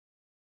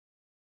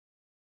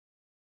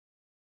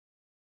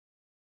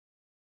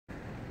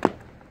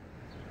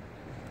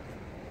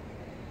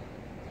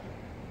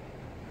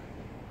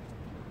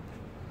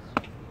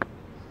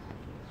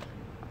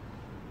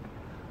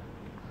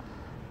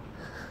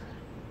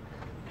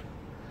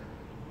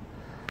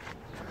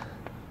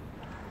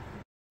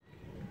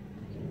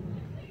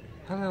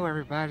Hello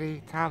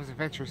everybody, Tom's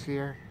Adventures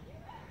here.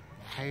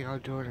 How y'all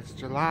doing? It's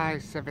July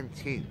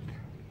 17th.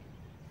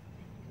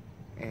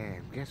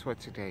 And guess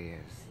what today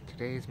is?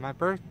 Today is my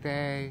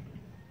birthday.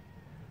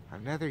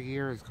 Another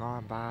year has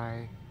gone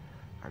by.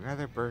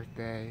 Another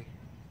birthday.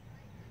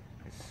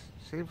 It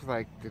seems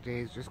like the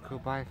days just go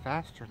by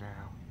faster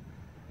now.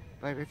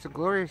 But it's a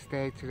glorious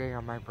day today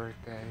on my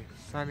birthday.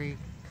 Sunny,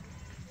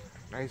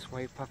 nice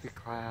white puffy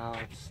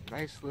clouds,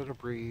 nice little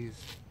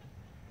breeze.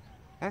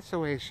 That's the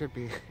way it should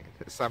be in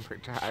the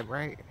summertime,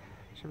 right?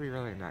 Should be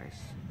really nice.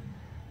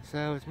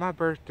 So it's my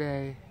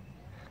birthday.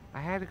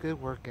 I had a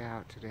good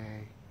workout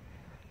today.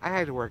 I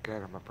had to work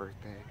out on my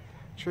birthday.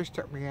 Trish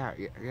took me out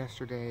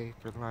yesterday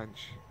for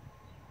lunch.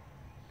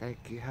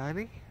 Thank you,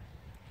 honey.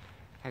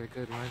 Had a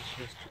good lunch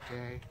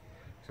yesterday.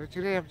 So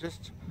today I'm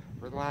just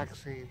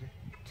relaxing,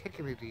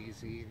 taking it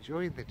easy,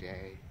 enjoying the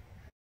day.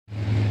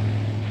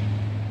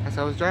 As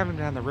I was driving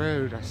down the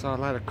road, I saw a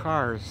lot of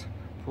cars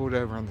pulled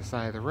over on the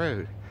side of the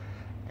road.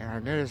 And I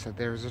noticed that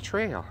there was a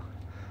trail.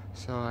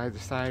 So I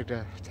decided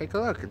to take a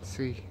look and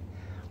see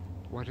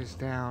what is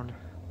down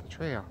the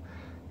trail.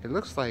 It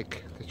looks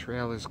like the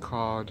trail is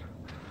called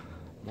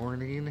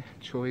Morning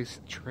Choice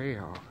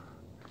Trail.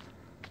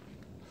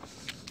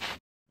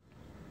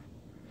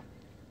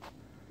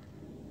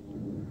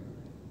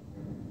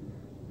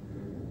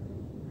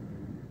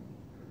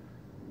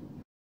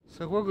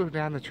 So we'll go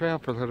down the trail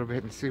for a little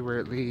bit and see where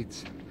it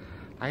leads.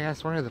 I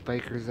asked one of the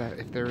bikers that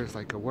if there was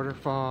like a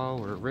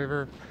waterfall or a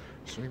river,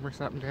 stream or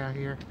something down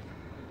here,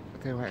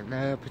 but they went,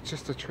 nope, it's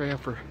just a trail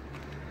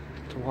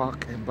to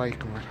walk and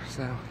bike on.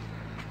 So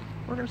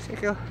we're gonna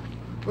take a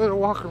little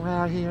walk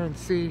around here and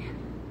see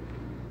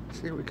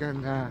what we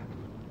can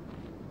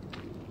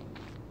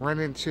run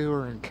into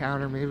or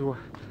encounter. Maybe we'll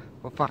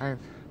find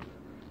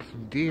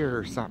some deer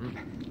or something.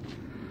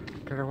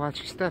 Gotta watch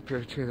your step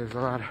here too. There's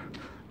a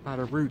lot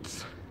of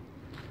roots.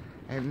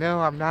 And no,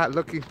 I'm not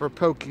looking for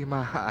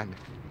Pokemon.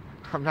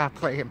 I'm not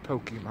playing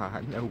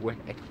Pokemon. No way.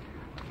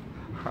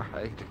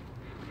 Alright.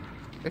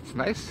 It's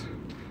nice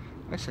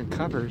and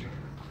covered.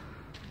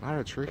 A lot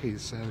of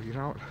trees, so you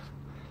don't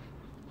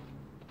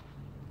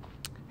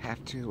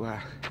have to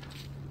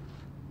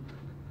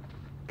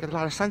get a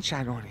lot of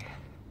sunshine on you.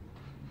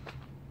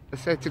 I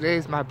said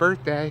today's my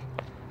birthday.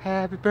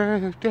 Happy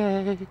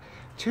birthday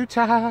to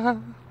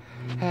Tom.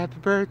 Happy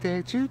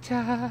birthday to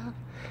Tom.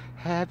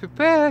 Happy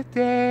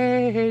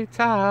birthday,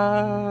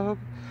 Tom.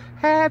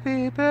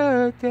 Happy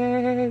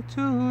birthday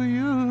to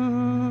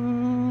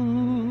you.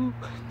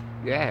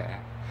 Yeah,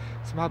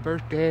 it's my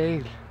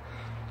birthday.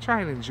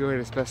 Try and enjoy it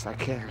as best I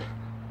can.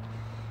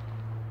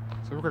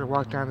 So we're gonna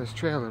walk down this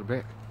trail a little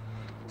bit,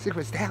 see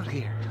what's down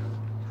here.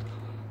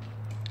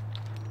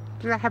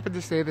 Did I happen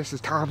to say this is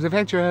Tom's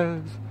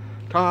Adventures?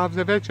 Tom's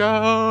Adventures!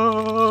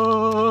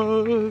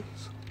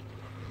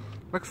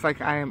 Looks like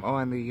I am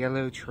on the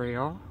yellow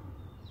trail.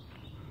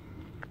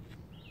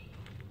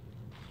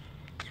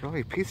 It's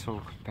really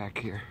peaceful back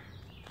here.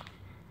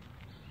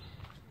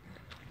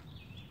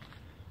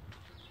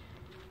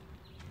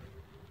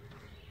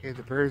 Hear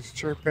the birds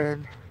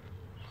chirping.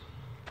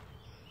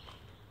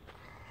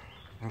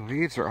 The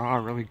leaves are all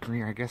really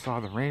green. I guess all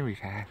the rain we've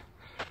had.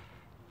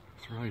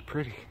 It's really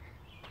pretty.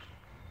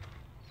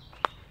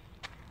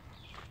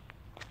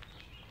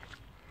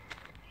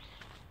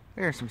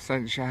 There's some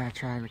sunshine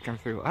trying to come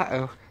through.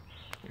 Uh-oh.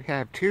 We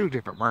have two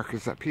different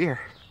markers up here.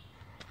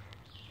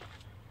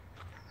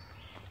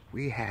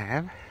 We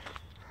have,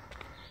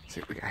 let's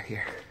see what we got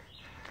here.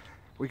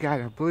 We got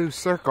a blue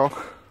circle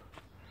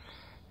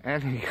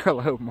and a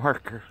yellow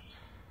marker.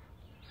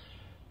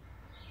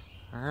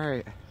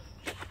 Alright.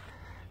 I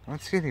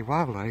don't see any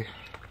wildlife.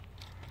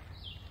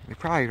 They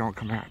probably don't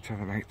come out till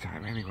the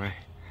nighttime anyway.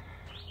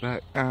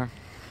 But,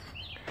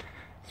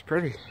 it's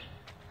pretty.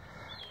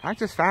 I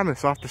just found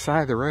this off the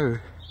side of the road.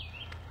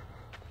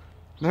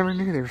 Never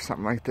knew there was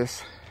something like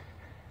this.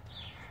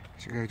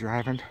 As you go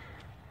driving.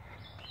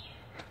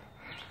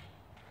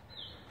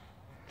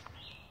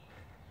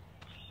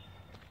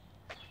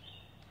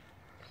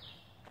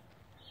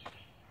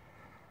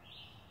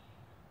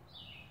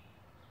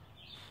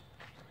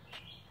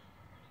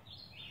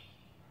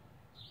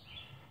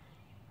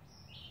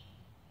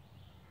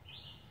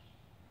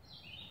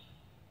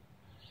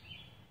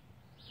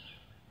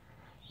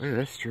 Look at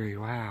this tree,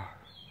 wow.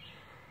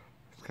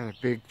 It's got a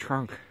big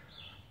trunk.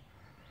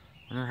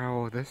 Wonder how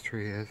old this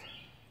tree is.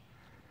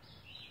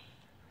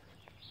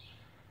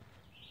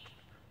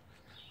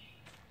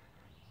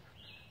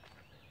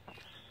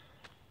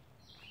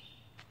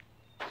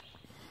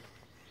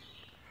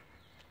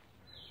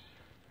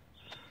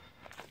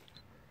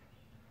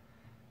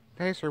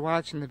 Thanks for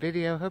watching the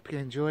video. Hope you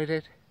enjoyed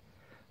it.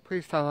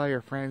 Please tell all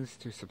your friends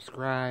to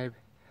subscribe.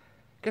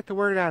 Get the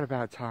word out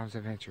about Tom's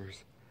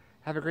Adventures.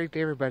 Have a great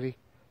day, everybody.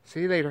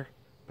 See you later.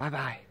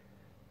 Bye-bye.